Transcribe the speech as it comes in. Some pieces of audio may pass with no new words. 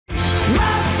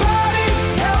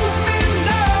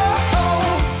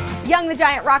the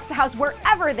Giant rocks the house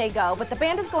wherever they go, but the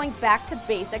band is going back to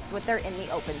basics with their In the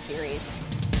Open series.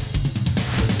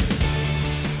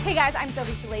 Hey guys, I'm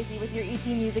Sophie Shalacy with your ET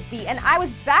Music Beat, and I was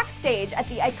backstage at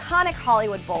the iconic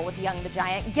Hollywood Bowl with Young the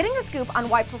Giant, getting a scoop on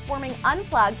why performing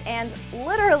unplugged and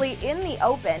literally in the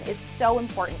open is so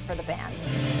important for the band.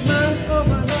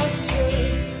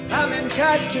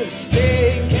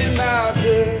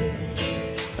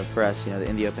 For us, the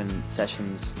In the Open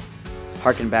sessions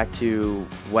harken back to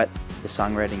what the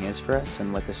songwriting is for us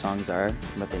and what the songs are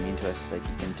and what they mean to us. Like,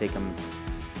 you can take them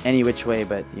any which way,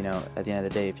 but at the end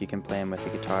of the day, if you can play them with the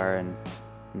guitar and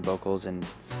vocals and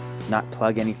not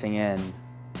plug anything in,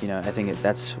 I think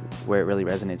that's where it really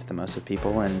resonates the most with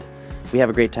people, and we have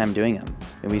a great time doing them.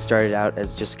 And we started out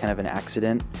as just kind of an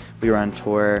accident. We were on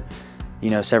tour,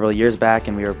 several years back,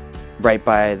 and we were right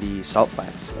by the Salt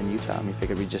Flats in Utah, and we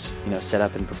figured we'd just, set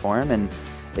up and perform, and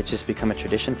it's just become a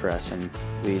tradition for us, and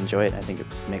we enjoy it. I think it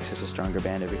makes us a stronger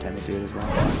band every time we do it as well.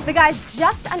 The guys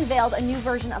just unveiled a new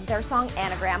version of their song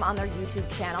Anagram on their YouTube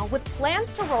channel, with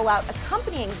plans to roll out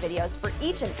accompanying videos for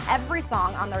each and every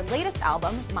song on their latest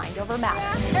album, Mind Over Matter.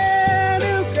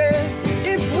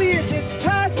 If we're just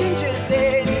passengers,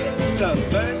 then it's the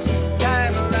first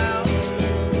time around.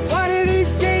 One of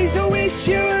these days to wish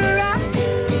you were around.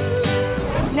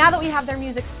 Now that we have their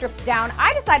music stripped down,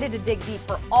 I decided to dig deep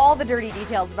for all the dirty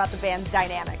details about the band's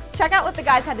dynamics. Check out what the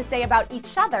guys had to say about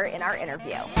each other in our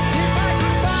interview. If I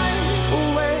could find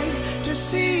a way to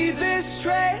see this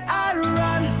straight, I'd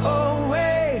run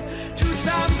away to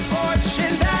some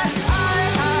fortune that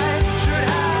I should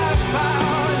have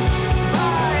found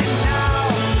by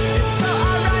now. And so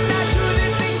I run out to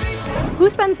the things they say. Who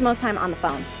spends the most time on the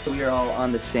phone? We are all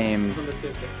on the same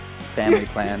family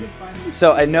plan.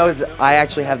 So I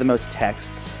actually have the most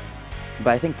texts, but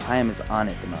I think Payam is on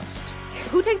it the most.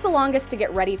 Who takes the longest to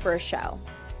get ready for a show?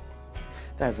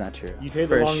 That's not true. You take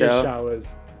for the a longest show,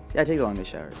 showers. Yeah, I take the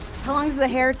longest showers. How long does the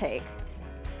hair take?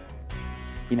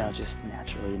 Just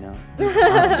naturally, You don't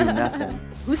have to do nothing.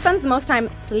 Who spends the most time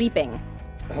sleeping?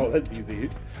 Oh, that's easy.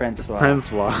 Francois.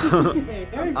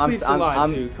 Eric sleeps a lot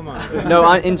too. Come on.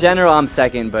 No, in general, I'm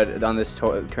second, but on this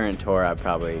current tour, I'd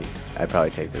probably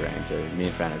take the reins. Me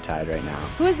and Fran are tied right now.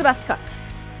 Who is the best cook?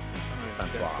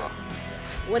 Francois.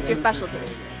 What's your specialty?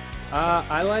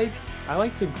 I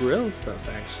like to grill stuff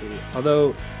actually.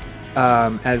 Although,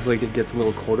 as it gets a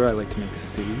little colder, I like to make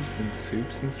stews and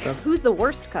soups and stuff. Who's the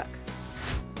worst cook?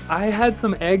 I had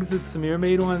some eggs that Samir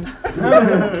made once.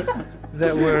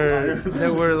 that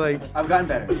were like I've gotten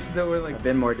better. That were like I've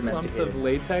been more clumps domesticated. of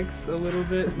latex a little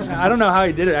bit. I don't know how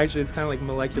he did it actually. It's kind of like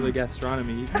molecular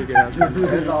gastronomy. He figured out something.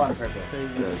 It was all on purpose.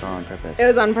 It was all on purpose. It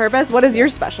was on purpose? What is your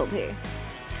specialty?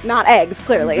 Not eggs,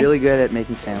 clearly. I'm really good at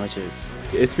making sandwiches.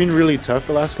 It's been really tough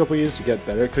the last couple of years to get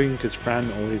better at cooking because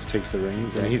Fran always takes the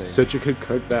reins, and he's such a good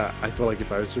cook that I feel like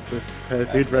if I was to prepare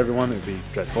food for everyone, it would be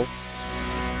dreadful.